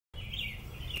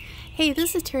Hey,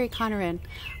 this is Terri Conneran.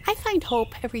 I find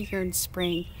hope every year in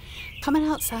spring. Coming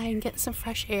outside and getting some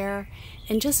fresh air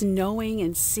and just knowing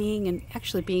and seeing and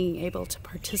actually being able to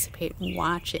participate in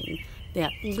watching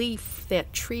that leaf,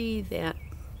 that tree, that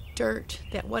dirt,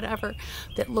 that whatever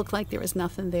that looked like there was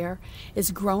nothing there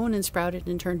is grown and sprouted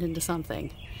and turned into something.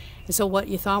 And so what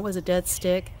you thought was a dead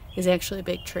stick is actually a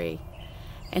big tree.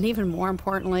 And even more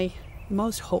importantly, the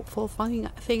most hopeful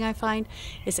thing I find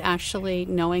is actually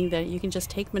knowing that you can just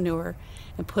take manure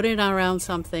and put it around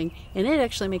something and it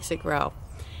actually makes it grow.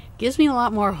 Gives me a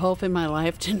lot more hope in my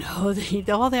life to know that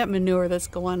all that manure that's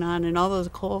going on and all those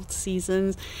cold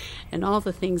seasons and all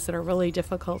the things that are really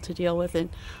difficult to deal with, and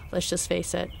let's just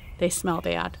face it, they smell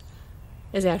bad,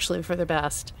 is actually for the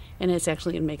best, and it's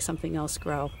actually going to make something else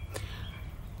grow.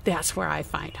 That's where I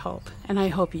find hope, and I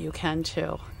hope you can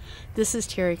too. This is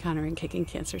Terri Conneran, Kicking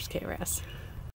Cancer's KRAS.